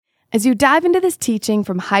As you dive into this teaching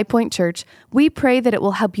from High Point Church, we pray that it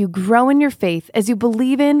will help you grow in your faith as you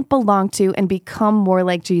believe in, belong to, and become more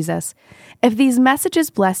like Jesus. If these messages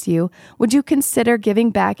bless you, would you consider giving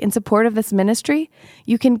back in support of this ministry?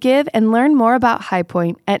 You can give and learn more about High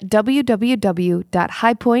Point at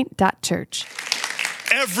www.highpoint.church.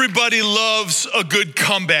 Everybody loves a good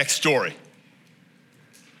comeback story.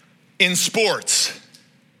 In sports,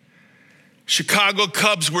 Chicago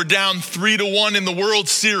Cubs were down 3-1 in the World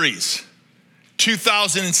Series,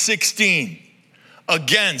 2016,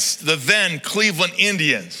 against the then Cleveland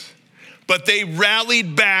Indians. But they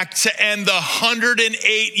rallied back to end the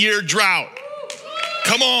 108-year drought.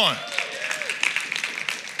 Come on.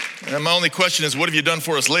 And my only question is, what have you done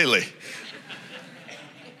for us lately?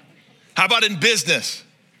 How about in business?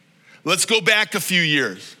 Let's go back a few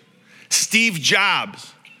years. Steve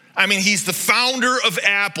Jobs. I mean, he's the founder of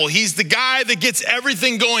Apple. He's the guy that gets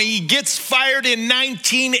everything going. He gets fired in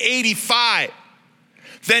 1985.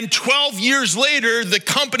 Then 12 years later, the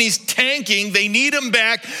company's tanking. They need him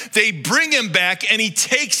back. They bring him back, and he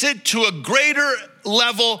takes it to a greater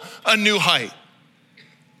level, a new height.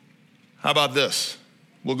 How about this?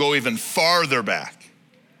 We'll go even farther back.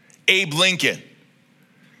 Abe Lincoln,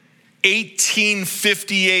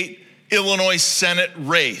 1858 Illinois Senate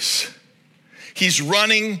race. He's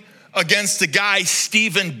running against a guy,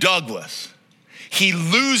 Stephen Douglas. He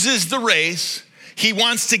loses the race. He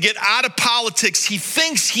wants to get out of politics. He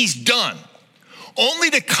thinks he's done, only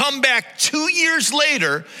to come back 2 years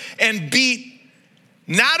later and beat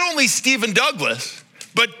not only Stephen Douglas,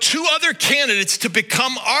 but two other candidates to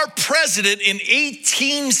become our president in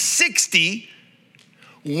 1860.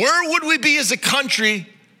 Where would we be as a country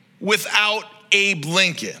without Abe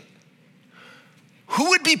Lincoln?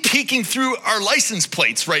 Who would be peeking through our license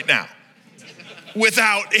plates right now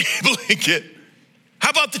without Abe Lincoln?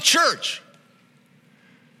 How about the church?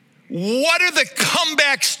 What are the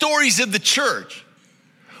comeback stories of the church?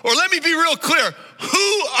 Or let me be real clear.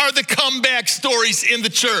 Who are the comeback stories in the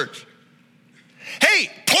church? Hey,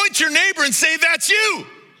 point to your neighbor and say, that's you.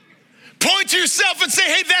 Point to yourself and say,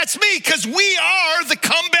 hey, that's me, because we are the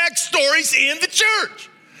comeback stories in the church.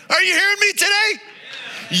 Are you hearing me today?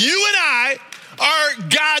 You and I are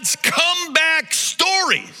God's comeback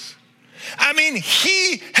stories. I mean,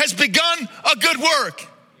 he has begun a good work.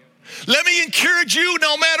 Let me encourage you,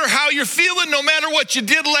 no matter how you're feeling, no matter what you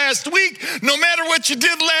did last week, no matter what you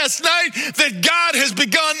did last night, that God has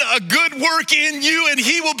begun a good work in you and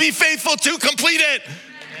he will be faithful to complete it.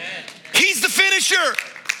 Amen. He's the finisher.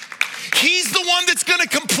 He's the one that's going to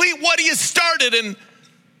complete what he has started. And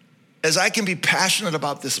as I can be passionate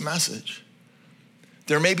about this message,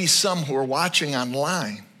 there may be some who are watching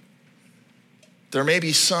online. There may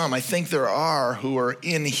be some, I think there are, who are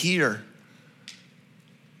in here,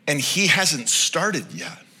 and he hasn't started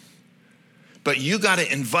yet. But you got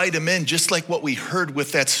to invite him in, just like what we heard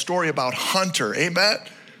with that story about Hunter, amen?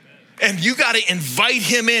 And you got to invite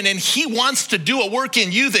him in, and he wants to do a work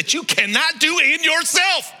in you that you cannot do in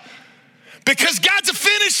yourself, because God's a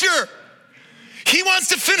finisher. He wants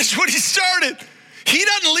to finish what he started. He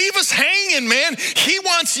doesn't leave us hanging, man. He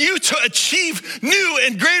wants you to achieve new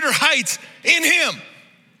and greater heights in him.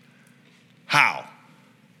 How?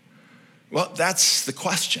 Well, that's the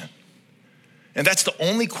question. And that's the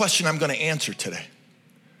only question I'm going to answer today.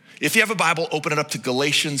 If you have a Bible, open it up to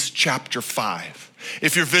Galatians chapter 5.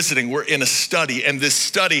 If you're visiting, we're in a study, and this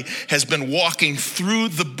study has been walking through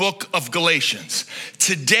the book of Galatians.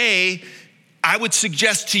 Today, I would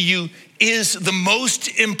suggest to you, is the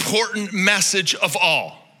most important message of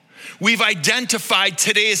all. We've identified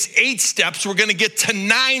today as 8 steps. We're going to get to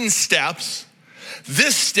 9 steps.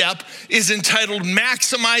 This step is entitled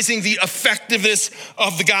Maximizing the Effectiveness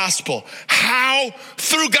of the Gospel. How?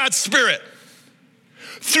 Through God's Spirit.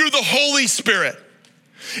 Through the Holy Spirit.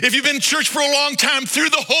 If you've been in church for a long time,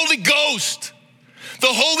 through the Holy Ghost.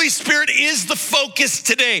 The Holy Spirit is the focus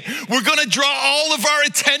today. We're going to draw all of our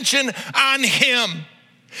attention on him.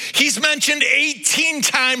 He's mentioned 18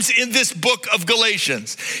 times in this book of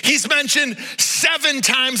Galatians. He's mentioned 7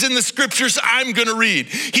 times in the scriptures I'm going to read.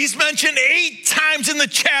 He's mentioned 8 times in the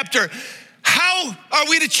chapter. How are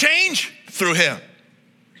we to change? Through him.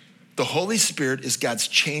 The Holy Spirit is God's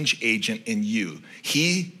change agent in you.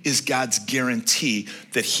 He is God's guarantee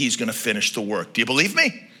that he's going to finish the work. Do you believe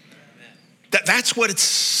me? That's what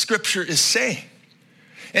scripture is saying.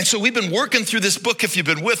 And so we've been working through this book. If you've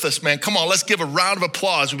been with us, man, come on, let's give a round of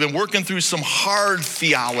applause. We've been working through some hard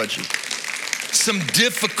theology, some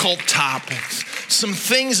difficult topics, some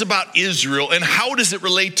things about Israel and how does it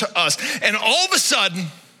relate to us. And all of a sudden,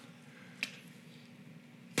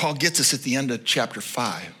 Paul gets us at the end of chapter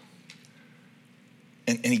 5.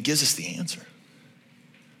 And he gives us the answer.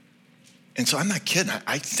 And so I'm not kidding.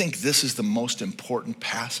 I think this is the most important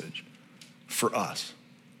passage for us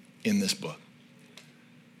in this book.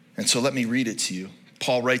 And so let me read it to you.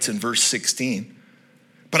 Paul writes in verse 16,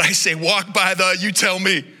 but I say, walk by the, you tell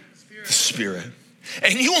me, the Spirit.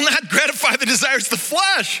 And you will not gratify the desires of the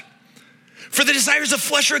flesh. For the desires of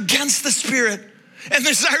flesh are against the Spirit, and the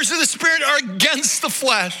desires of the Spirit are against the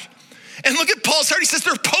flesh. And look at Paul's heart. He says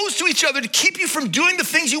they're opposed to each other to keep you from doing the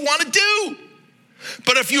things you want to do.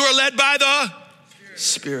 But if you are led by the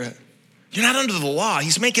Spirit, you're not under the law.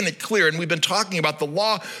 He's making it clear, and we've been talking about the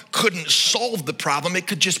law couldn't solve the problem. It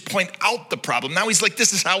could just point out the problem. Now he's like,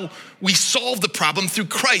 this is how we solve the problem through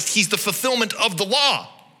Christ. He's the fulfillment of the law.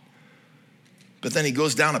 But then he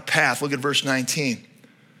goes down a path. Look at verse 19.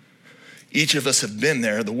 Each of us have been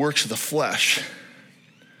there. The works of the flesh,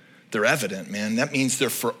 they're evident, man. That means they're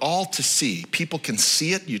for all to see. People can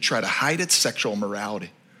see it. You try to hide it. Sexual immorality.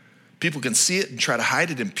 People can see it and try to hide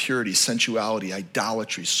it. Impurity, sensuality,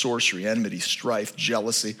 idolatry, sorcery, enmity, strife,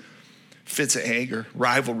 jealousy, fits of anger,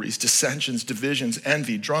 rivalries, dissensions, divisions,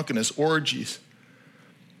 envy, drunkenness, orgies.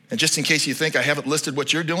 And just in case you think I haven't listed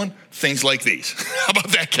what you're doing, things like these. How about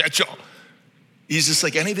that catch-all? He's just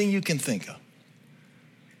like anything you can think of.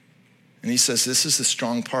 And he says, this is the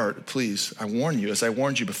strong part. Please, I warn you, as I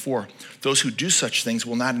warned you before, those who do such things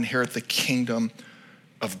will not inherit the kingdom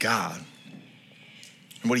of God.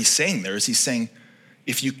 And what he's saying there is he's saying,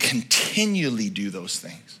 if you continually do those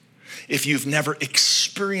things, if you've never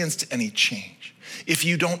experienced any change, if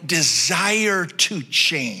you don't desire to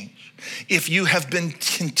change, if you have been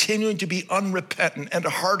continuing to be unrepentant and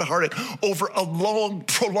hard-hearted over a long,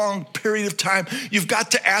 prolonged period of time, you've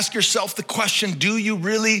got to ask yourself the question, do you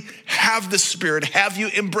really have the Spirit? Have you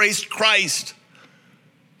embraced Christ?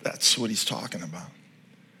 That's what he's talking about.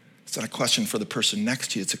 It's not a question for the person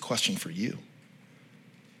next to you. It's a question for you.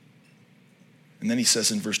 And then he says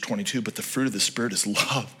in verse 22, but the fruit of the Spirit is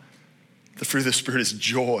love. The fruit of the Spirit is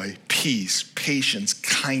joy, peace, patience,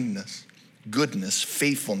 kindness, goodness,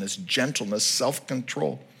 faithfulness, gentleness,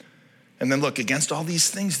 self-control. And then look, against all these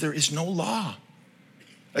things, there is no law.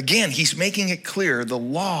 Again, he's making it clear, the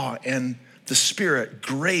law and the Spirit,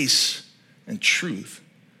 grace and truth.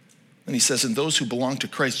 And he says, and those who belong to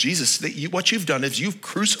Christ Jesus, what you've done is you've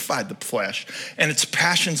crucified the flesh and its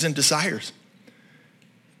passions and desires.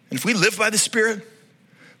 And if we live by the Spirit,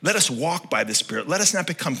 let us walk by the Spirit. Let us not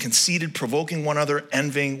become conceited, provoking one another,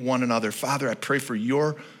 envying one another. Father, I pray for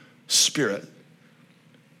your Spirit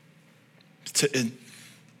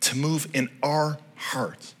to move in our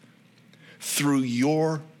hearts through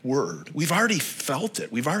your word. We've already felt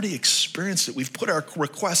it. We've already experienced it. We've put our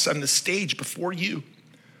requests on the stage before you.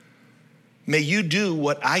 May you do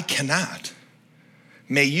what I cannot.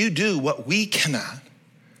 May you do what we cannot.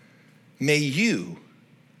 May you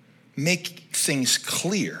make things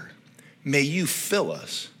clear. May you fill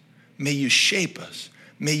us. May you shape us.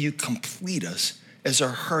 May you complete us as our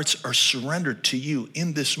hearts are surrendered to you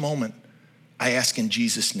in this moment. I ask in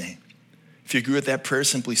Jesus' name. If you agree with that prayer,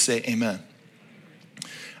 simply say amen.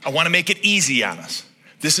 I want to make it easy on us.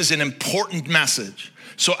 This is an important message.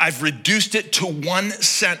 So I've reduced it to one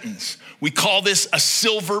sentence. We call this a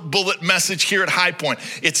silver bullet message here at High Point.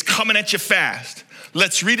 It's coming at you fast.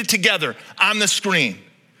 Let's read it together on the screen.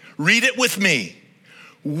 Read it with me.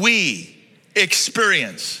 We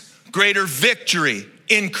experience greater victory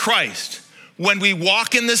in Christ when we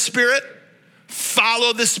walk in the Spirit,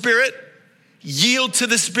 follow the Spirit, yield to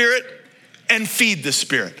the Spirit, and feed the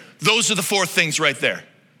Spirit. Those are the four things right there.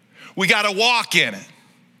 We got to walk in it.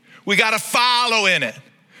 We got to follow in it.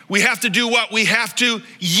 We have to do what? We have to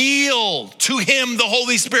yield to him, the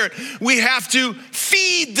Holy Spirit. We have to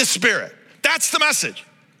feed the Spirit. That's the message.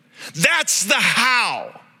 That's the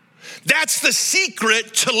how. That's the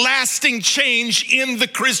secret to lasting change in the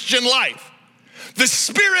Christian life. The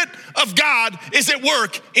Spirit of God is at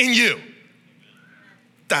work in you.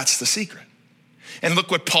 That's the secret. And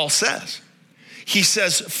look what Paul says. He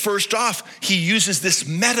says, first off, he uses this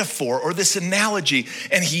metaphor or this analogy,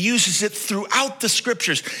 and he uses it throughout the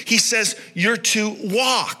scriptures. He says, you're to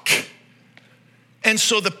walk. And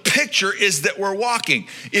so the picture is that we're walking.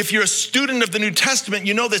 If you're a student of the New Testament,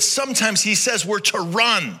 you know that sometimes he says we're to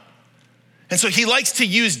run. And so he likes to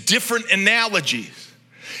use different analogies.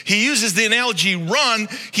 He uses the analogy run.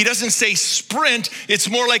 He doesn't say sprint. It's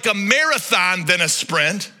more like a marathon than a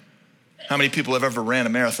sprint. How many people have ever ran a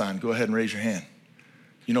marathon? Go ahead and raise your hand.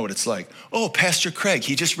 You know what it's like. Oh, Pastor Craig,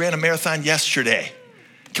 he just ran a marathon yesterday.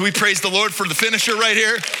 Can we praise the Lord for the finisher right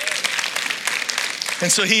here?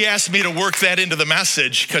 And so he asked me to work that into the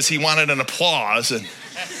message because he wanted an applause. And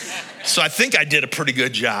so I think I did a pretty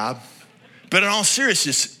good job. But in all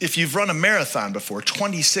seriousness, if you've run a marathon before,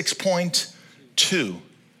 26.2,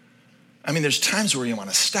 I mean, there's times where you want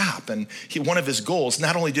to stop. And one of his goals,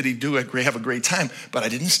 not only did he have a great time, but I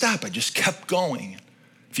didn't stop. I just kept going.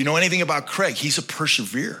 If you know anything about Craig, he's a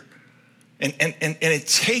perseverer. And it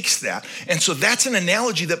takes that. And so that's an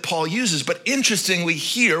analogy that Paul uses. But interestingly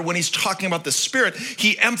here, when he's talking about the Spirit,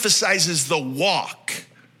 he emphasizes the walk.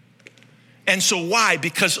 And so why?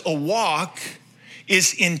 Because a walk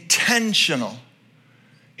is intentional.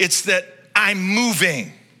 It's that I'm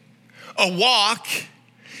moving. A walk,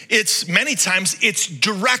 many times it's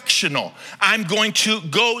directional. I'm going to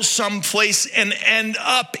go someplace and end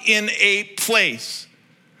up in a place.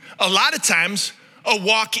 A lot of times, a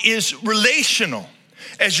walk is relational,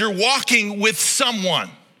 as you're walking with someone.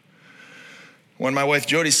 When my wife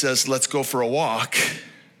Jody says, let's go for a walk,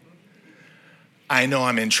 I know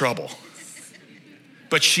I'm in trouble.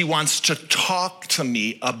 But she wants to talk to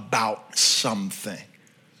me about something.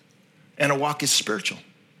 And a walk is spiritual.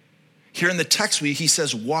 Here in the text, he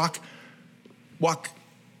says, walk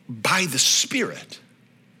by the Spirit.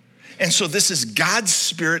 And so this is God's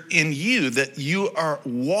Spirit in you, that you are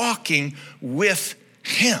walking with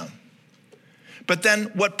him. But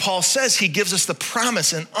then what Paul says, he gives us the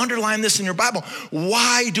promise, and underline this in your Bible.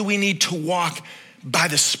 Why do we need to walk by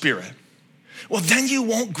the Spirit? Well, then you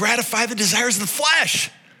won't gratify the desires of the flesh.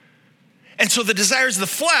 And so the desires of the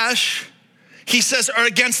flesh, he says, are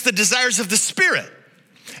against the desires of the Spirit.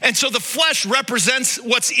 And so the flesh represents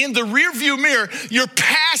what's in the rearview mirror, your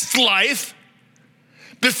past life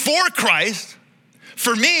before Christ.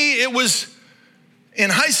 For me, it was in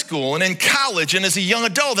high school and in college and as a young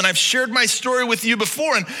adult, and I've shared my story with you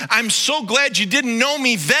before, and I'm so glad you didn't know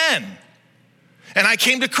me then. And I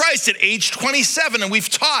came to Christ at age 27, and we've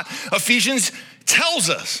taught, Ephesians tells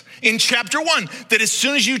us in chapter 1 that as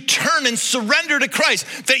soon as you turn and surrender to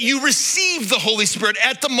Christ, that you receive the Holy Spirit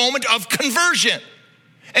at the moment of conversion.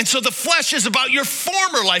 And so the flesh is about your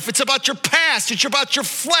former life. It's about your past. It's about your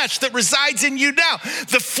flesh that resides in you now.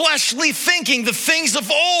 The fleshly thinking, the things of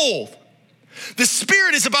old. The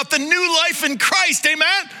Spirit is about the new life in Christ,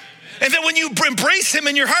 amen? And that when you embrace him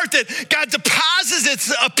in your heart, that God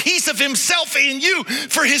deposits a piece of himself in you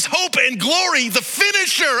for his hope and glory, the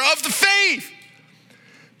finisher of the faith.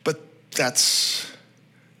 But that's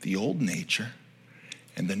the old nature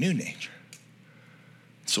and the new nature.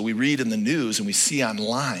 So we read in the news and we see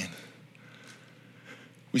online,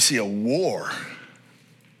 we see a war.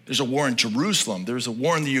 There's a war in Jerusalem. There's a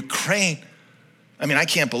war in the Ukraine. I mean, I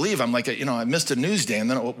can't believe I missed a news day, and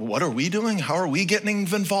then what are we doing? How are we getting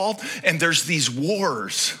involved? And there's these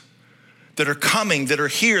wars that are coming, that are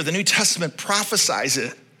here. The New Testament prophesies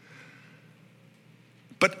it.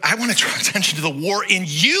 But I want to draw attention to the war in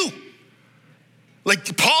you.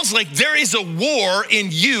 Like Paul's like, there is a war in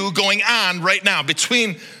you going on right now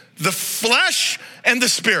between the flesh and the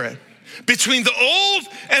Spirit, between the old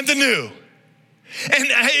and the new. And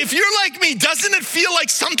if you're like me, doesn't it feel like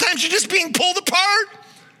sometimes you're just being pulled apart?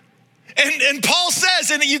 And Paul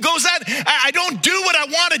says, and he goes on, I don't do what I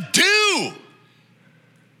want to do.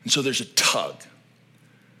 And so there's a tug.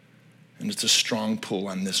 And it's a strong pull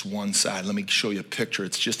on this one side. Let me show you a picture.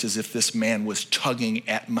 It's just as if this man was tugging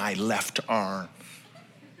at my left arm.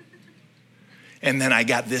 And then I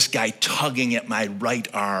got this guy tugging at my right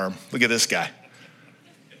arm. Look at this guy.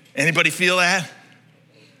 Anybody feel that?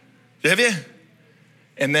 Have you?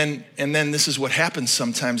 And then this is what happens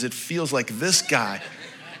sometimes. It feels like this guy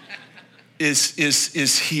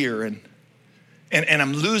is here and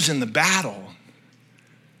I'm losing the battle.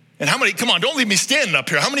 And how many, come on, don't leave me standing up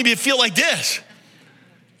here. How many of you feel like this?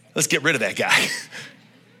 Let's get rid of that guy.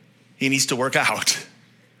 He needs to work out.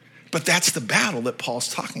 But that's the battle that Paul's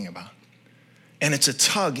talking about. And it's a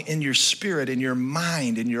tug in your spirit, in your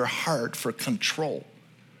mind, in your heart for control.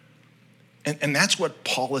 And that's what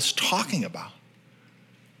Paul is talking about.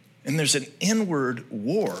 And there's an inward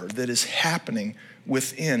war that is happening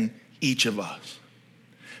within each of us.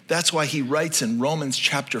 That's why he writes in Romans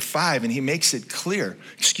chapter 5, and he makes it clear,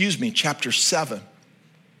 chapter 7.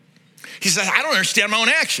 He says, I don't understand my own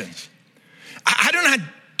actions. I do not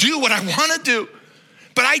do what I want to do,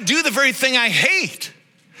 but I do the very thing I hate.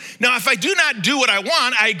 Now, if I do not do what I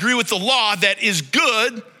want, I agree with the law that is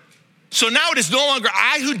good. So now it is no longer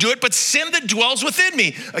I who do it, but sin that dwells within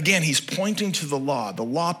me. Again, he's pointing to the law. The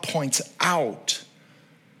law points out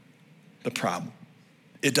the problem.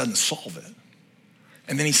 It doesn't solve it.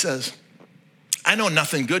 And then he says, I know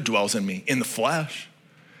nothing good dwells in me, in the flesh.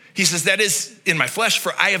 He says, that is in my flesh,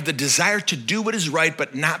 for I have the desire to do what is right,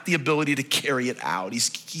 but not the ability to carry it out.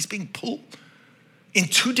 He's being pulled in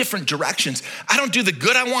two different directions. I don't do the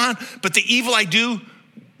good I want, but the evil I do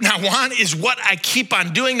not want is what I keep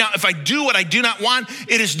on doing. Now, if I do what I do not want,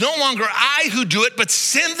 it is no longer I who do it, but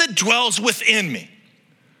sin that dwells within me.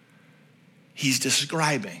 He's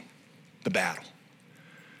describing the battle.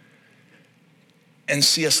 And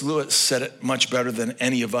C.S. Lewis said it much better than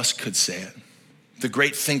any of us could say it. The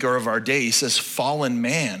great thinker of our day, he says, fallen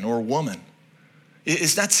man or woman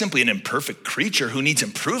is not simply an imperfect creature who needs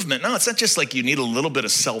improvement. No, it's not just like you need a little bit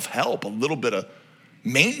of self-help, a little bit of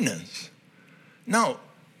maintenance. No,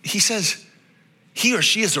 he says he or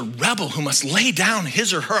she is a rebel who must lay down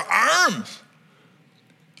his or her arms.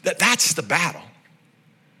 That's the battle.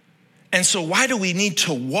 And so why do we need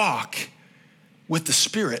to walk with the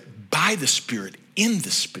Spirit, by the Spirit, in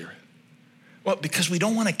the Spirit? Well, because we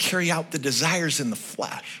don't want to carry out the desires in the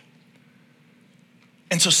flesh.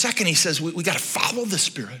 And so second, he says, we got to follow the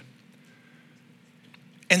Spirit.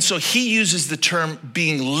 And so he uses the term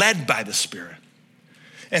being led by the Spirit.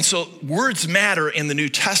 And so words matter in the New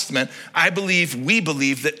Testament. We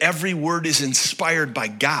believe that every word is inspired by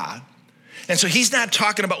God. And so he's not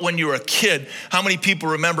talking about when you were a kid. How many people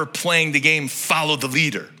remember playing the game Follow the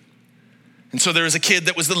Leader? And so there was a kid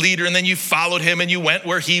that was the leader, and then you followed him and you went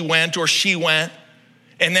where he went or she went.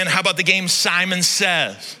 And then how about the game Simon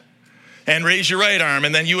Says? And raise your right arm,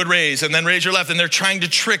 and then you would raise, and then raise your left, and they're trying to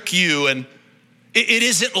trick you. And it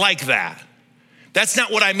isn't like that. That's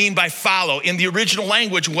not what I mean by follow. In the original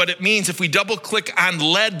language, what it means, if we double click on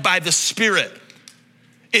led by the Spirit,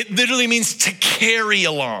 it literally means to carry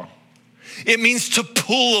along. It means to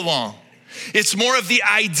pull along. It's more of the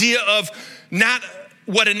idea of not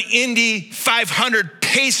what an Indy 500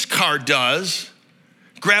 pace car does.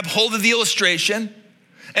 Grab hold of the illustration.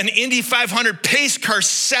 An Indy 500 pace car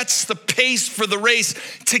sets the pace for the race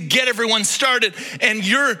to get everyone started, and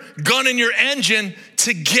you're gunning your engine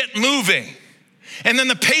to get moving. And then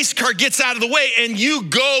the pace car gets out of the way and you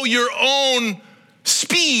go your own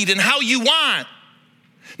speed and how you want.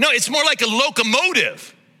 No, it's more like a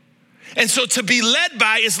locomotive. And so to be led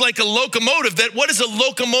by is like a locomotive. That what does a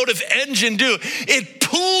locomotive engine do? It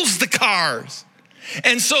pulls the cars.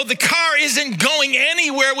 And so the car isn't going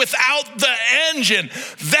anywhere without the engine.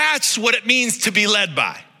 That's what it means to be led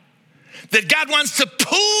by. That God wants to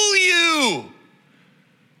pull you.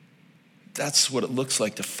 That's what it looks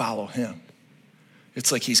like to follow him.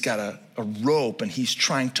 It's like he's got a rope and he's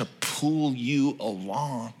trying to pull you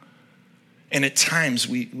along. And at times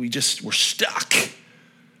we're stuck.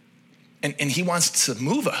 And he wants to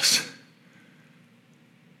move us.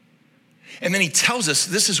 And then he tells us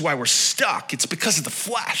this is why we're stuck. It's because of the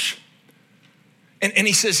flesh. And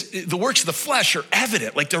he says the works of the flesh are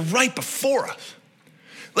evident, like they're right before us.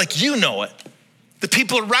 Like you know it. The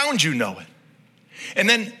people around you know it. And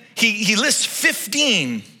then he lists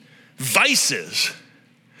 15 vices.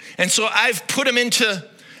 And so I've put them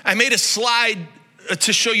I made a slide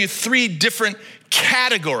to show you 3 different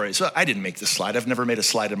categories. Well, I didn't make this slide. I've never made a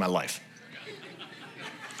slide in my life.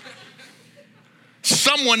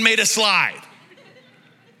 Someone made a slide.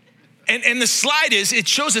 And the slide it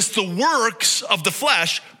shows us the works of the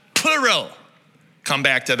flesh, plural. Come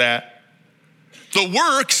back to that. The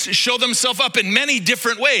works show themselves up in many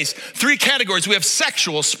different ways. 3 categories. We have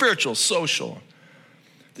sexual, spiritual, social.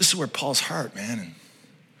 This is where Paul's heart, man. And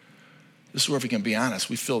this is where, if we can be honest,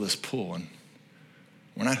 we fill this pool and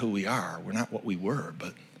we're not who we are. We're not what we were,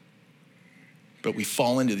 but we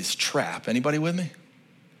fall into this trap. Anybody with me?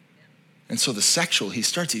 And so the sexual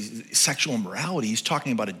immorality, he's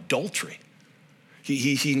talking about adultery.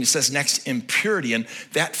 He says next impurity, and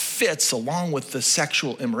that fits along with the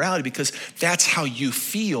sexual immorality because that's how you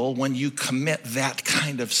feel when you commit that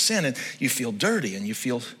kind of sin, and you feel dirty and you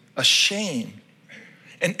feel ashamed.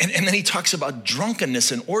 And then he talks about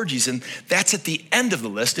drunkenness and orgies, and that's at the end of the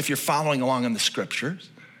list if you're following along in the scriptures.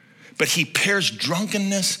 But he pairs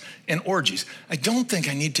drunkenness and orgies. I don't think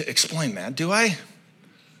I need to explain that, do I?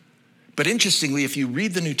 But interestingly, if you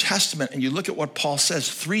read the New Testament and you look at what Paul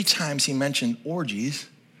says, 3 times he mentioned orgies,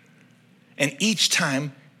 and each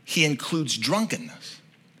time he includes drunkenness.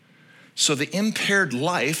 So the impaired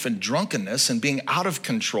life and drunkenness and being out of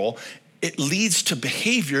control, it leads to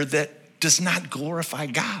behavior that does not glorify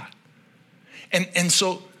God. And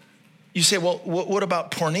so you say, well, what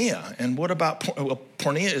about porneia? And what about,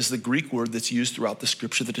 porneia is the Greek word that's used throughout the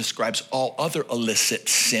scripture that describes all other illicit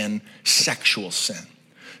sin, sexual sin.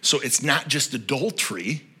 So it's not just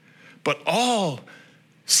adultery, but all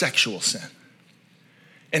sexual sin.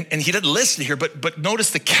 And he doesn't list it here, but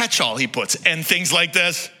notice the catch-all he puts, and things like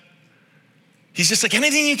this. He's just like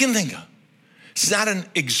anything you can think of. It's not an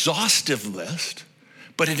exhaustive list,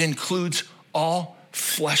 but it includes all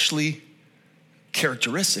fleshly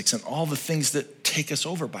characteristics and all the things that take us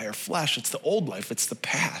over by our flesh. It's the old life, it's the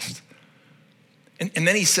past. And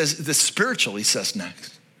then he says, the spiritual, he says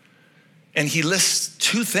next. And he lists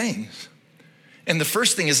two things. And the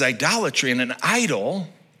first thing is idolatry, and an idol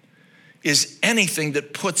is anything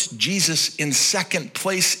that puts Jesus in second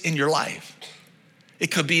place in your life.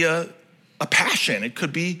 It could be a passion. It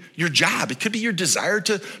could be your job. It could be your desire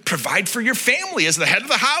to provide for your family as the head of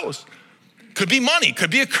the house. It could be money. It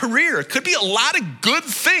could be a career. It could be a lot of good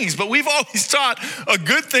things, but we've always taught a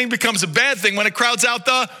good thing becomes a bad thing when it crowds out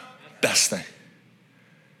the best thing.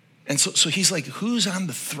 And so he's like, who's on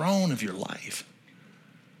the throne of your life?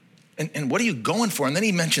 And what are you going for? And then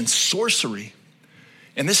he mentions sorcery.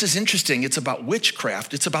 And this is interesting. It's about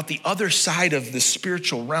witchcraft. It's about the other side of the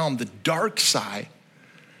spiritual realm, the dark side.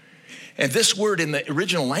 And this word in the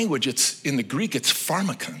original language, it's in the Greek, it's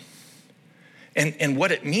pharmakon. And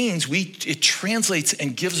what it means, it translates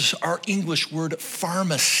and gives us our English word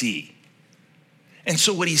pharmacy. And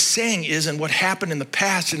so what he's saying is, and what happened in the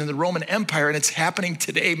past and in the Roman Empire, and it's happening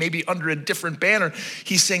today, maybe under a different banner,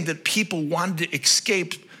 he's saying that people wanted to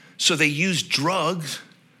escape, so they used drugs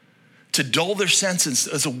to dull their senses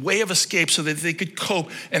as a way of escape so that they could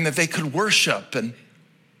cope and that they could worship. And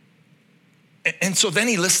so then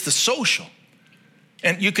he lists the social.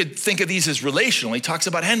 And you could think of these as relational. He talks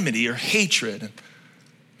about enmity or hatred. And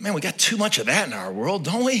man, we got too much of that in our world,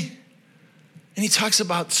 don't we? And he talks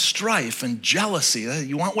about strife and jealousy.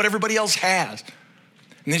 You want what everybody else has.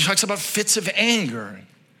 And then he talks about fits of anger.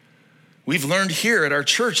 We've learned here at our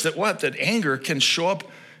church that anger can show up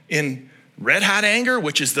in red hot anger,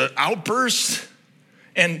 which is the outburst,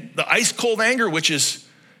 and the ice cold anger, which is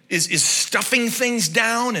stuffing things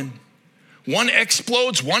down, and one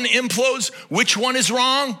explodes, one implodes. Which one is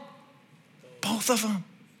wrong? Both of them.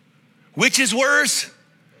 Which is worse?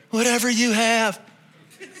 Whatever you have.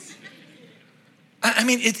 I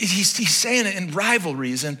mean, he's saying it in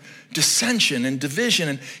rivalries and dissension and division.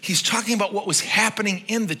 And he's talking about what was happening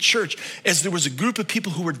in the church as there was a group of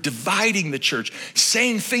people who were dividing the church,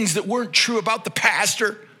 saying things that weren't true about the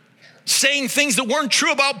pastor, saying things that weren't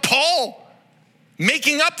true about Paul,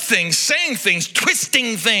 making up things, saying things,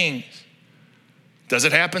 twisting things. Does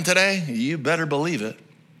it happen today? You better believe it.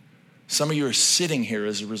 Some of you are sitting here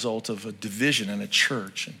as a result of a division in a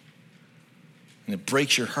church, and it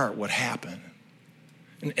breaks your heart what happened.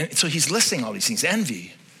 And so he's listing all these things.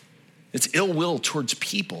 Envy. It's ill will towards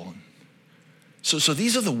people. So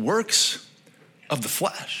these are the works of the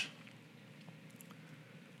flesh.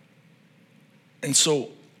 And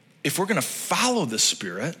so if we're going to follow the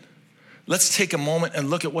Spirit, let's take a moment and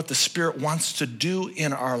look at what the Spirit wants to do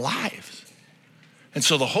in our lives. And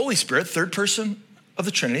so the Holy Spirit, third person of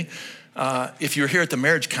the Trinity, if you were here at the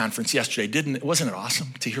marriage conference yesterday, wasn't it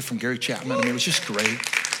awesome to hear from Gary Chapman? I mean, it was just great.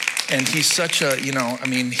 And he's such a,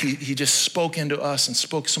 he just spoke into us and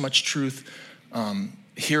spoke so much truth.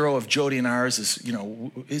 Hero of Jody and ours is,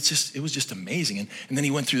 it was just amazing. And then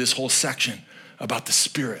he went through this whole section about the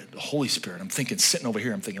Spirit, the Holy Spirit. I'm thinking, sitting over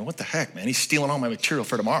here, I'm thinking, what the heck, man? He's stealing all my material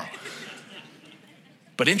for tomorrow.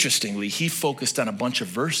 But interestingly, he focused on a bunch of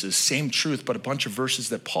verses, same truth, but a bunch of verses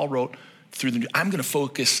that Paul wrote through I'm going to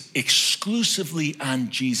focus exclusively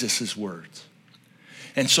on Jesus's words.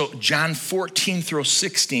 And so John 14 through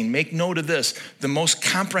 16, make note of this, the most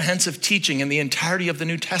comprehensive teaching in the entirety of the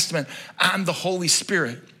New Testament on the Holy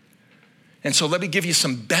Spirit. And so let me give you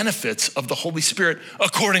some benefits of the Holy Spirit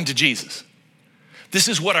according to Jesus. This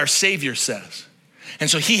is what our Savior says. And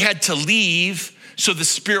so he had to leave so the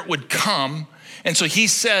Spirit would come. And so he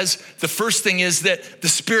says the first thing is that the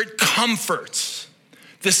Spirit comforts.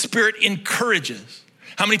 The Spirit encourages.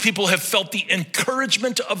 How many people have felt the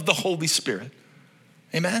encouragement of the Holy Spirit?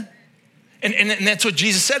 Amen? And that's what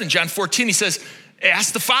Jesus said in John 14. He says,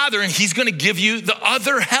 ask the Father and he's going to give you the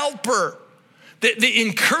other helper. The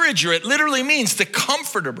encourager, it literally means the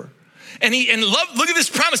comforter. And look at this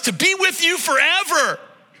promise, to be with you forever.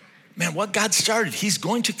 Man, what God started, he's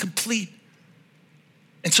going to complete.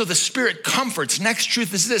 And so the Spirit comforts. Next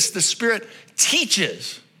truth is this, the Spirit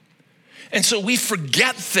teaches. And so we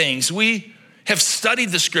forget things. We have studied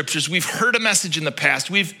the scriptures. We've heard a message in the past.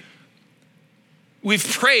 We've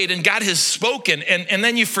prayed and God has spoken, and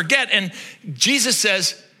then you forget. And Jesus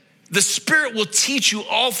says, the Spirit will teach you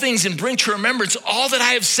all things and bring to remembrance all that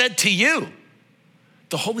I have said to you.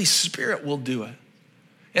 The Holy Spirit will do it.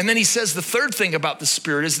 And then he says the third thing about the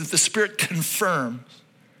Spirit is that the Spirit confirms.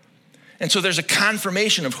 And so there's a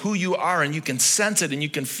confirmation of who you are, and you can sense it and you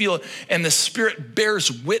can feel it. And the Spirit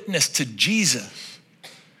bears witness to Jesus.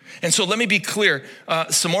 And so let me be clear,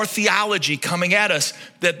 some more theology coming at us,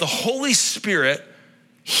 that the Holy Spirit,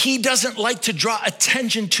 he doesn't like to draw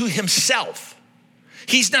attention to himself.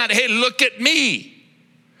 He's not, hey, look at me.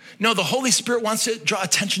 No, the Holy Spirit wants to draw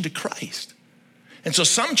attention to Christ. And so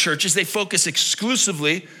some churches, they focus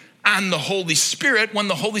exclusively on the Holy Spirit when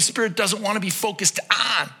the Holy Spirit doesn't want to be focused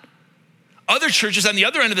on. Other churches on the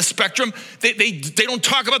other end of the spectrum, they don't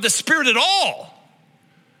talk about the Spirit at all.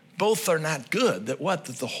 Both are not good. That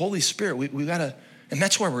the Holy Spirit, we got to, and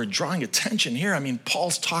that's why we're drawing attention here. I mean,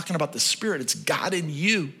 Paul's talking about the Spirit. It's God in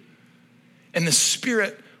you. And the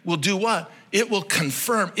Spirit will do what? It will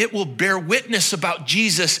confirm. It will bear witness about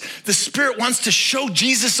Jesus. The Spirit wants to show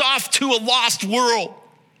Jesus off to a lost world.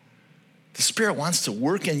 The Spirit wants to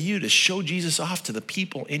work in you to show Jesus off to the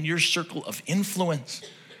people in your circle of influence.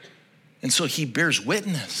 And so he bears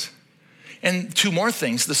witness. And two more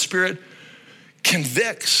things. The Spirit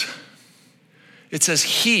convicts. It says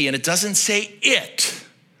he, and it doesn't say it.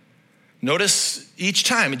 Notice each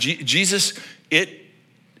time, Jesus, it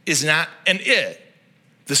is not an it.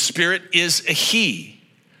 The Spirit is a he.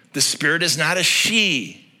 The Spirit is not a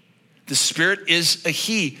she. The Spirit is a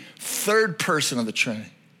he, third person of the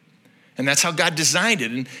Trinity. And that's how God designed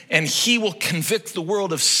it. And he will convict the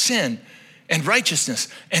world of sin and righteousness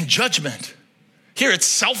and judgment. Here it's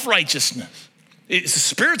self-righteousness. The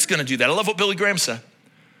Spirit's gonna do that. I love what Billy Graham said.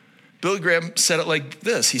 Billy Graham said it like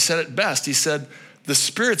this. He said it best. He said, the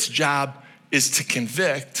Spirit's job is to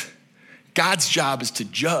convict. God's job is to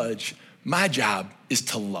judge. My job is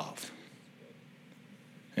to love.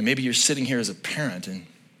 And maybe you're sitting here as a parent and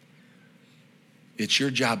it's your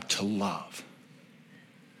job to love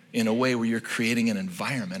in a way where you're creating an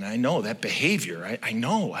environment. I know that behavior, I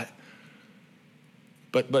know.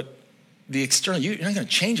 But the external, you're not gonna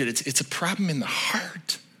change it. It's a problem in the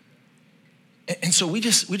heart. And so we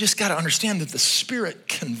just gotta understand that the Spirit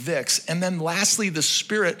convicts. And then lastly, the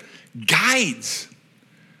Spirit guides.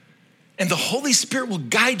 And the Holy Spirit will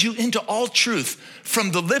guide you into all truth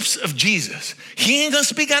from the lips of Jesus. He ain't gonna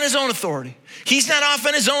speak on his own authority. He's not off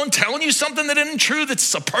on his own telling you something that isn't true,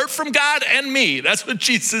 that's apart from God and me. That's what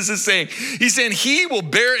Jesus is saying. He's saying he will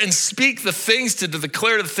bear and speak the things to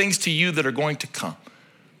declare the things to you that are going to come.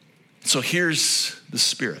 So here's the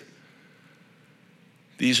Spirit.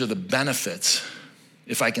 These are the benefits,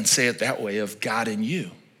 if I can say it that way, of God in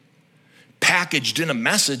you. Packaged in a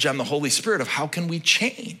message on the Holy Spirit of how can we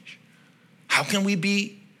change? How can we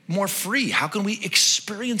be more free? How can we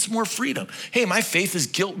experience more freedom? Hey, my faith is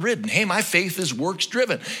guilt-ridden. Hey, my faith is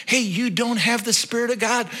works-driven. Hey, you don't have the Spirit of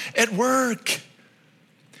God at work.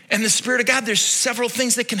 And the Spirit of God, there's several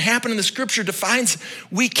things that can happen in the Scripture defines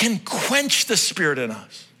we can quench the Spirit in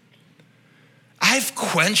us. I've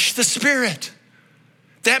quenched the Spirit.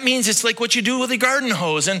 That means it's like what you do with a garden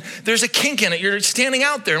hose and there's a kink in it. You're standing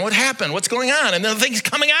out there and what happened? What's going on? And then the thing's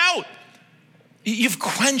coming out. You've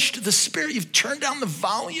quenched the Spirit. You've turned down the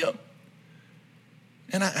volume.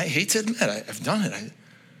 And I hate to admit, I've done it.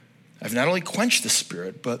 I've not only quenched the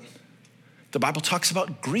Spirit, but the Bible talks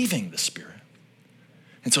about grieving the Spirit.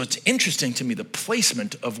 And so it's interesting to me the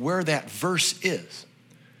placement of where that verse is.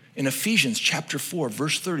 In Ephesians chapter 4,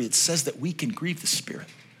 verse 30, it says that we can grieve the Spirit.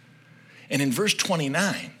 And in verse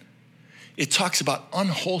 29, it talks about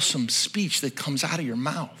unwholesome speech that comes out of your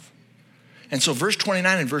mouth. And so verse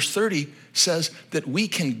 29 and verse 30 says that we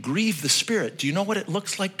can grieve the Spirit. Do you know what it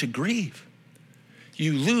looks like to grieve?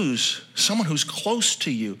 You lose someone who's close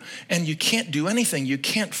to you and you can't do anything. You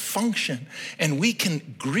can't function. And we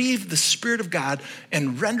can grieve the Spirit of God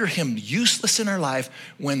and render him useless in our life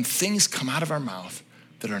when things come out of our mouth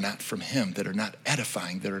that are not from him, that are not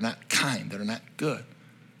edifying, that are not kind, that are not good.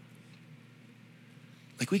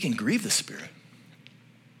 Like we can grieve the Spirit.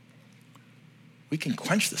 We can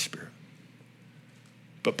quench the Spirit.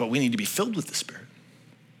 But we need to be filled with the Spirit.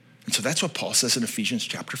 And so that's what Paul says in Ephesians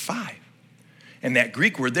chapter 5. And that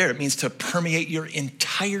Greek word there, it means to permeate your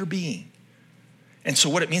entire being. And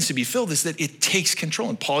so what it means to be filled is that it takes control.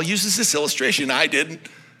 And Paul uses this illustration. I didn't.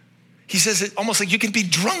 He says it almost like you can be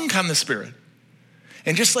drunk on the Spirit.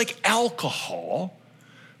 And just like alcohol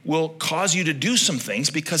will cause you to do some things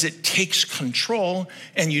because it takes control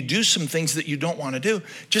and you do some things that you don't want to do.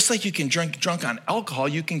 Just like you can drink drunk on alcohol,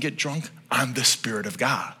 you can get drunk on the Spirit of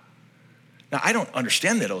God. Now, I don't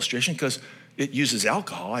understand that illustration because it uses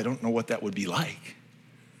alcohol. I don't know what that would be like.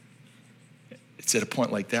 It's at a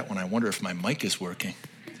point like that when I wonder if my mic is working.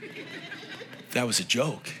 That was a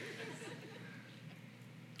joke.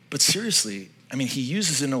 But seriously, I mean, he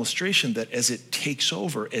uses an illustration that as it takes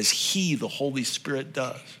over, as he, the Holy Spirit,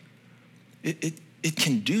 does, it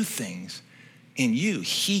can do things in you.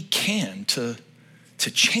 He can to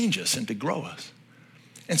change us and to grow us.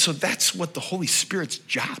 And so that's what the Holy Spirit's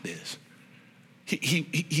job is.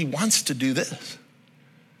 He wants to do this.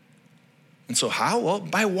 And so how? Well,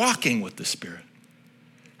 by walking with the Spirit.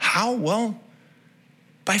 How? Well,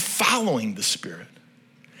 by following the Spirit.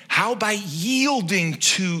 How? By yielding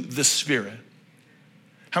to the Spirit.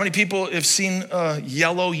 How many people have seen a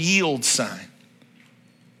yellow yield sign?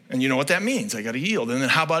 And you know what that means. I got to yield. And then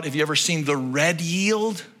how about, have you ever seen the red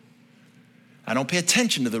yield? I don't pay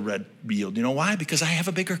attention to the red yield. You know why? Because I have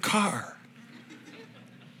a bigger car.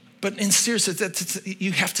 But in seriousness,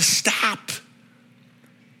 you have to stop.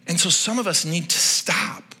 And so some of us need to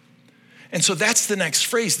stop. And so that's the next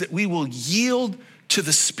phrase, that we will yield to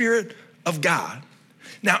the Spirit of God.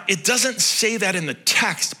 Now, it doesn't say that in the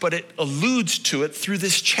text, but it alludes to it through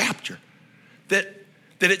this chapter. That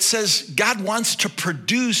it says God wants to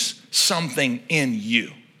produce something in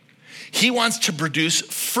you. He wants to produce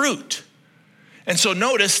fruit. And so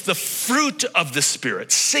notice the fruit of the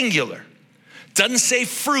Spirit, singular. Doesn't say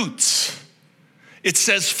fruits. It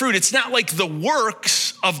says fruit. It's not like the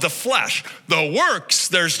works of the flesh. The works,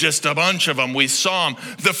 there's just a bunch of them. We saw them.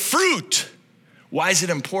 The fruit, why is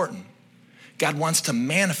it important? God wants to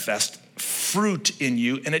manifest fruit in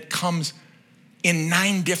you, and it comes in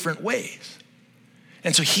 9 different ways.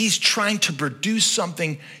 And so he's trying to produce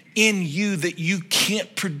something in you that you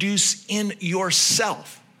can't produce in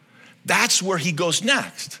yourself. That's where he goes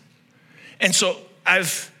next. And so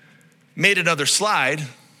I've made another slide.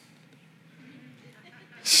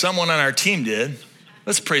 Someone on our team did.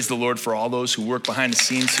 Let's praise the Lord for all those who work behind the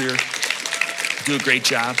scenes here. Do a great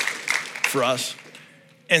job for us.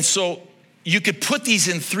 And so you could put these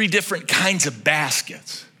in 3 different kinds of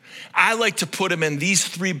baskets. I like to put them in these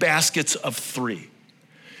 3 baskets of 3.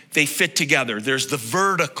 They fit together. There's the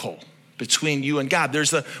vertical between you and God.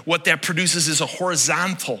 There's what that produces is a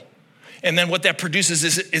horizontal. And then what that produces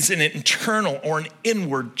is an internal or an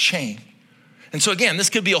inward change. And so again, this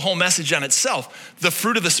could be a whole message on itself. The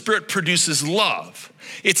fruit of the Spirit produces love.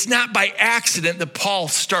 It's not by accident that Paul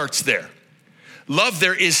starts there. Love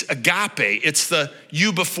there is agape. It's the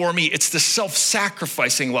you before me. It's the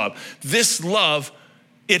self-sacrificing love. This love,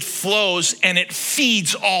 it flows and it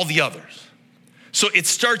feeds all the others. So it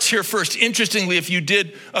starts here first. Interestingly, if you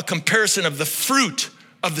did a comparison of the fruit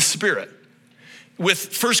of the Spirit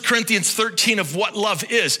with 1 Corinthians 13 of what love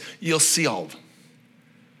is, you'll see all of them.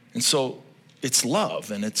 And so it's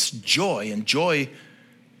love and it's joy, and joy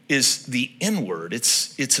is the inward.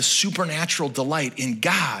 It's a supernatural delight in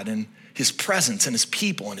God and his presence and his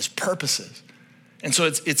people and his purposes. And so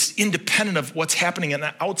it's independent of what's happening in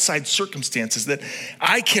the outside circumstances, that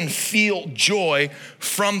I can feel joy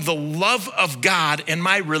from the love of God and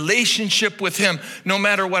my relationship with him, no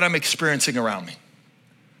matter what I'm experiencing around me.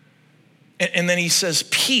 And then he says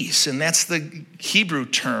peace, and that's the Hebrew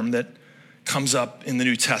term that comes up in the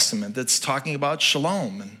New Testament that's talking about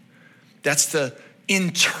shalom. And that's the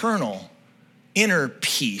internal, inner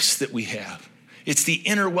peace that we have. It's the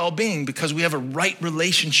inner well-being because we have a right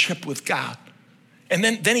relationship with God. And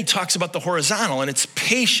then he talks about the horizontal, and it's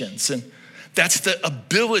patience. And that's the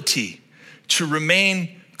ability to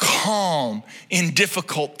remain calm in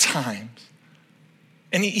difficult times.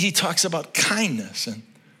 And he talks about kindness, and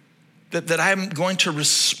that I'm going to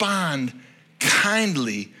respond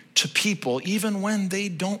kindly to people even when they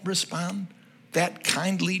don't respond that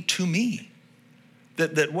kindly to me.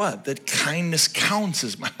 That kindness counts,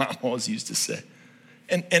 as my mom always used to say.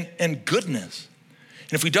 And goodness.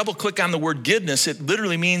 And if we double click on the word goodness, it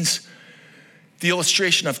literally means the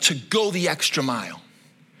illustration of to go the extra mile.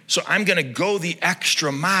 So I'm gonna go the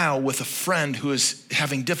extra mile with a friend who is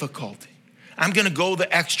having difficulty. I'm gonna go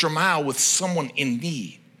the extra mile with someone in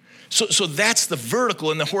need. So that's the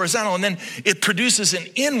vertical and the horizontal, and then it produces an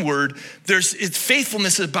inward. It's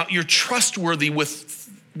faithfulness about your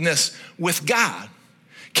trustworthiness with God.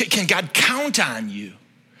 Can God count on you?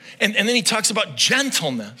 And then he talks about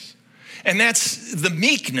gentleness. And that's the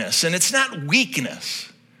meekness, and it's not weakness.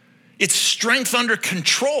 It's strength under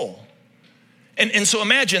control. And so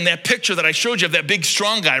imagine that picture that I showed you of that big,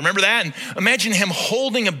 strong guy. Remember that? And imagine him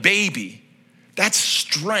holding a baby. That's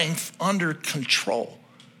strength under control.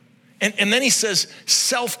 And then he says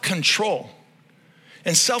self-control.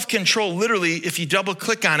 And self-control, literally, if you double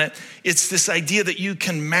click on it, it's this idea that you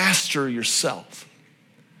can master yourself.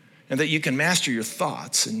 And that you can master your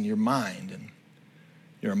thoughts and your mind and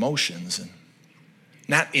your emotions, and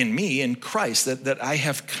not in me, in Christ, that I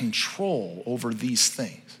have control over these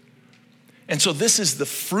things. And so this is the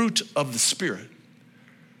fruit of the Spirit.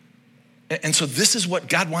 And so this is what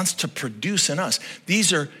God wants to produce in us.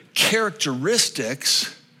 These are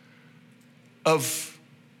characteristics of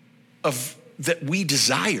that we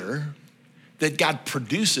desire, that God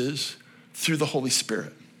produces through the Holy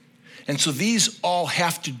Spirit. And so these all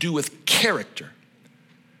have to do with character.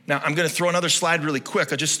 Now, I'm going to throw another slide really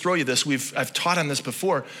quick. I'll just throw you this. I've taught on this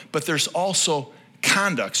before, but there's also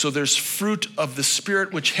conduct. So there's fruit of the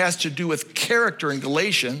Spirit, which has to do with character in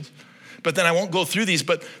Galatians. But then I won't go through these,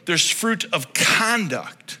 but there's fruit of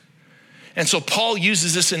conduct. And so Paul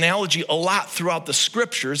uses this analogy a lot throughout the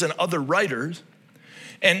scriptures and other writers.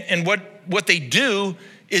 And what they do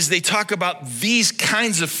is they talk about these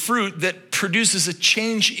kinds of fruit that produces a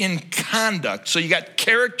change in conduct. So you got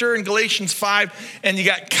character in Galatians 5, and you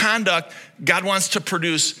got conduct God wants to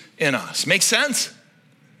produce in us. Make sense?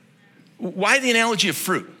 Why the analogy of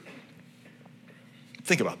fruit?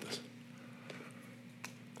 Think about this.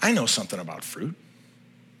 I know something about fruit.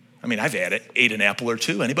 I mean, I've ate an apple or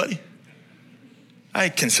two. Anybody? I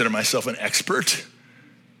consider myself an expert.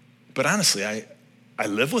 But honestly, I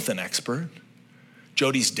live with an expert.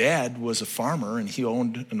 Jody's dad was a farmer, and he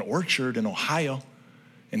owned an orchard in Ohio,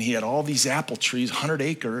 and he had all these apple trees, 100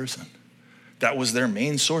 acres, and that was their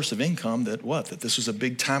main source of income. That this was a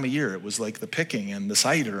big time of year. It was like the picking and the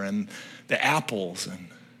cider and the apples.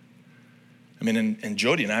 And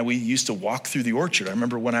Jody and I, we used to walk through the orchard. I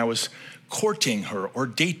remember when I was courting her or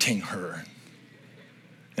dating her,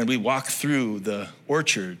 and we walked through the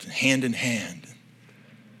orchard hand in hand.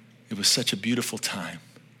 It was such a beautiful time.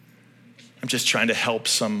 I'm just trying to help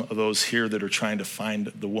some of those here that are trying to find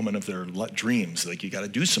the woman of their dreams. Like, you got to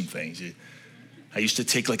do some things. I used to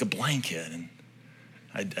take like a blanket, and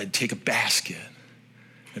I'd take a basket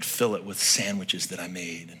and fill it with sandwiches that I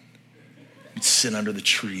made, and we'd sit under the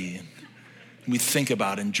tree, and we'd think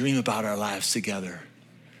about and dream about our lives together.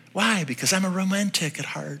 Why? Because I'm a romantic at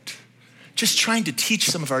heart. Just trying to teach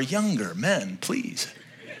some of our younger men, please.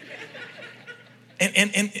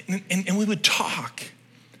 And we would talk.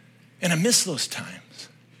 And I miss those times.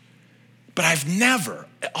 But I've never,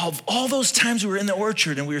 of all those times we were in the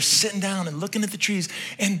orchard and we were sitting down and looking at the trees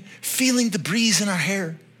and feeling the breeze in our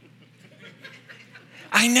hair,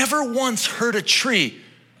 I never once heard a tree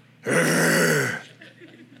groan.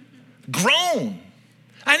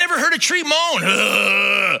 I never heard a tree moan.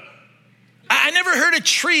 I never heard a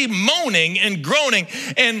tree moaning and groaning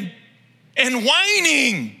and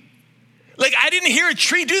whining. Like, I didn't hear a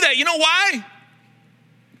tree do that. You know why?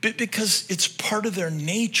 Because it's part of their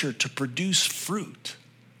nature to produce fruit.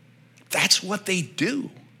 That's what they do.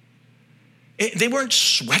 They weren't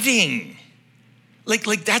sweating.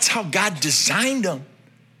 Like that's how God designed them.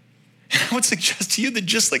 And I would suggest to you that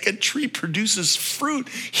just like a tree produces fruit,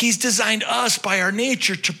 he's designed us by our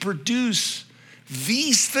nature to produce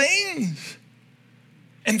these things.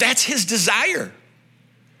 And that's his desire.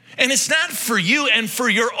 And it's not for you and for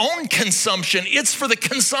your own consumption. It's for the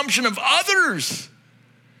consumption of others.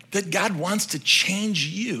 That God wants to change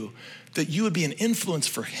you, that you would be an influence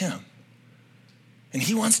for him. And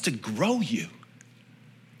he wants to grow you.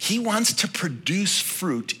 He wants to produce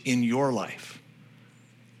fruit in your life.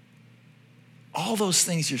 All those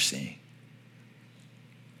things you're seeing.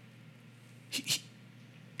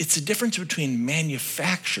 It's a difference between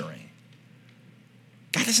manufacturing.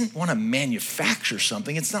 God doesn't want to manufacture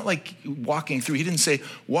something. It's not like walking through. He didn't say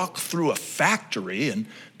walk through a factory and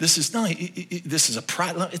this is a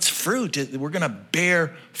product. It's fruit. We're going to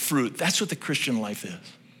bear fruit. That's what the Christian life is.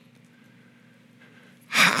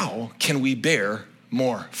 How can we bear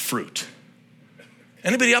more fruit?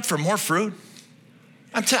 Anybody up for more fruit?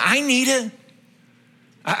 I need it.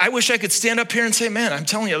 I wish I could stand up here and say, man, I'm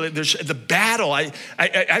telling you, there's the battle.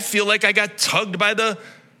 I feel like I got tugged by the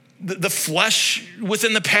flesh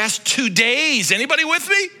within the past 2 days. Anybody with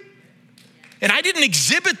me? And I didn't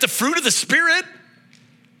exhibit the fruit of the Spirit.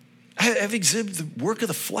 I've exhibited the work of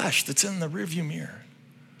the flesh that's in the rearview mirror.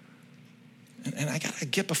 And I got to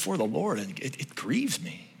get before the Lord, and it grieves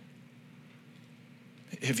me.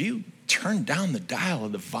 Have you turned down the dial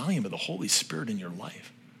of the volume of the Holy Spirit in your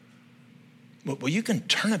life? Well, you can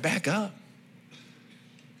turn it back up.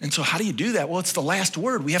 And so how do you do that? Well, it's the last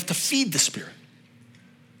word. We have to feed the Spirit.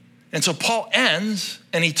 And so Paul ends,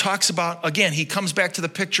 and he talks about, again, he comes back to the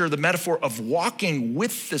picture, the metaphor of walking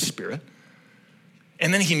with the Spirit.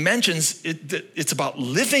 And then he mentions it's about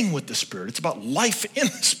living with the Spirit. It's about life in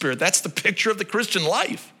the Spirit. That's the picture of the Christian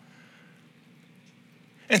life.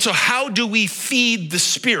 And so how do we feed the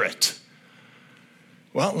Spirit?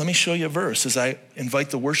 Well, let me show you a verse as I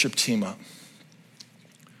invite the worship team up.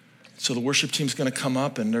 So the worship team's going to come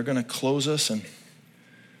up, and they're going to close us, and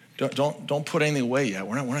Don't put anything away yet.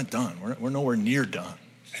 We're not done. We're nowhere near done.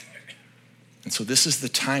 And so this is the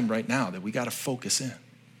time right now that we got to focus in.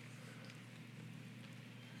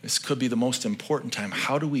 This could be the most important time.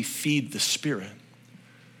 How do we feed the Spirit?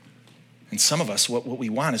 And some of us, what we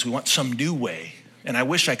want is we want some new way. And I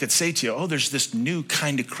wish I could say to you, oh, there's this new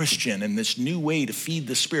kind of Christian and this new way to feed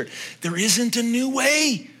the Spirit. There isn't a new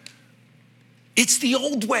way. It's the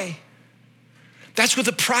old way. That's what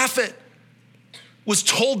the prophet was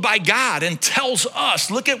told by God and tells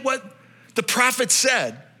us. Look at what the prophet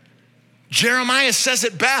said. Jeremiah says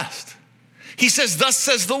it best. He says, thus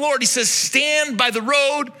says the Lord. He says, stand by the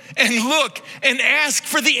road and look and ask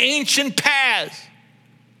for the ancient paths.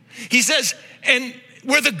 He says, and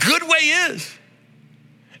where the good way is.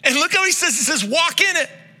 And look how he says, walk in it.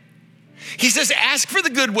 He says, ask for the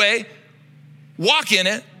good way, walk in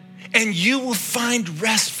it, and you will find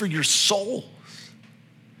rest for your souls.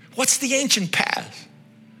 What's the ancient path?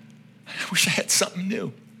 I wish I had something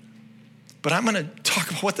new. But I'm going to talk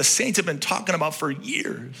about what the saints have been talking about for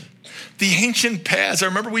years. The ancient paths. I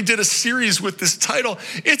remember we did a series with this title.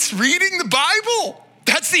 It's reading the Bible.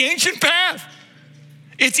 That's the ancient path.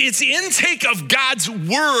 It's intake of God's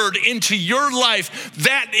word into your life.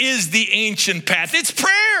 That is the ancient path. It's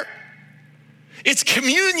prayer. It's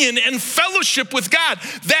communion and fellowship with God.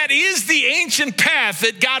 That is the ancient path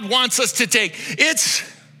that God wants us to take. It's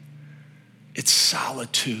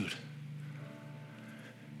solitude.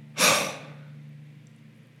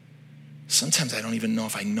 Sometimes I don't even know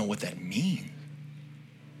if I know what that means.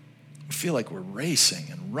 I feel like we're racing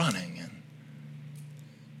and running,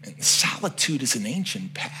 and solitude is an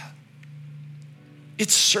ancient path.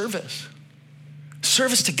 It's service.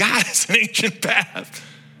 Service to God is an ancient path.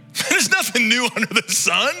 There's nothing new under the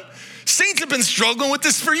sun. Saints have been struggling with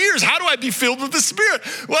this for years. How do I be filled with the Spirit?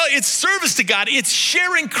 Well, it's service to God. It's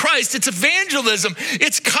sharing Christ. It's evangelism.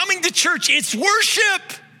 It's coming to church. It's worship.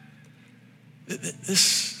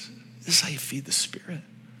 This is how you feed the Spirit.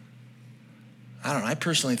 I don't know. I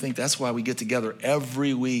personally think that's why we get together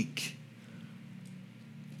every week.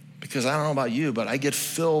 Because I don't know about you, but I get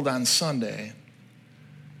filled on Sunday.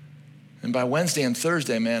 And by Wednesday and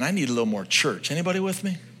Thursday, man, I need a little more church. Anybody with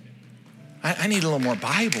me? I need a little more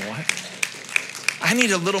Bible. I need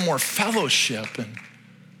a little more fellowship. And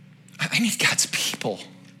I need God's people.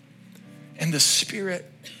 And the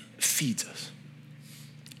Spirit feeds us.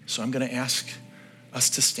 So I'm going to ask us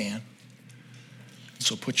to stand.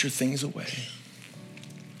 So put your things away.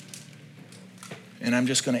 And I'm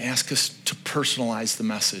just going to ask us to personalize the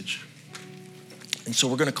message. And so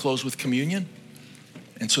we're going to close with communion.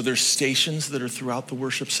 And so there's stations that are throughout the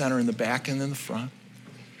worship center in the back and in the front.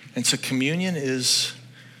 And so communion is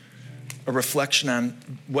a reflection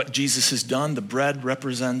on what Jesus has done. The bread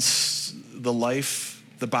represents the life,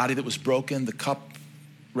 the body that was broken. The cup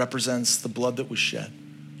represents the blood that was shed.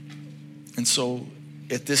 And so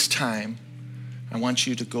at this time, I want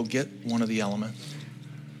you to go get one of the elements.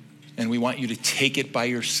 And we want you to take it by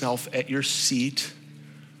yourself at your seat,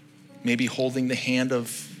 maybe holding the hand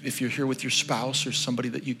of, if you're here with your spouse or somebody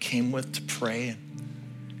that you came with to pray.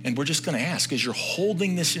 And we're just going to ask, as you're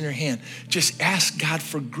holding this in your hand, just ask God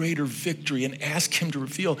for greater victory and ask him to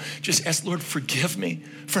reveal. Just ask, Lord, forgive me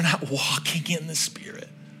for not walking in the Spirit.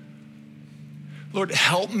 Lord,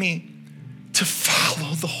 help me to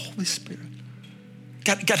follow the Holy Spirit.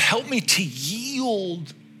 God, help me to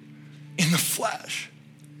yield in the flesh.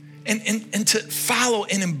 And to follow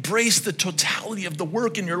and embrace the totality of the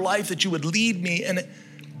work in your life, that you would lead me. And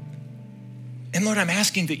Lord, I'm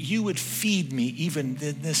asking that you would feed me even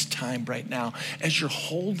in this time right now as you're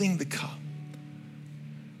holding the cup.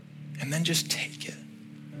 And then just take it.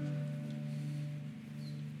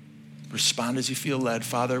 Respond as you feel led.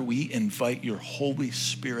 Father, we invite your Holy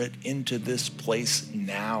Spirit into this place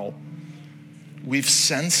now. We've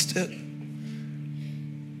sensed it.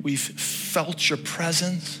 We've felt your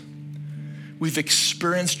presence. We've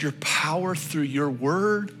experienced your power through your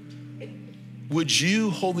word. Would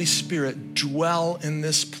you, Holy Spirit, dwell in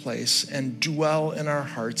this place and dwell in our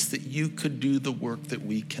hearts that you could do the work that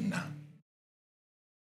we cannot?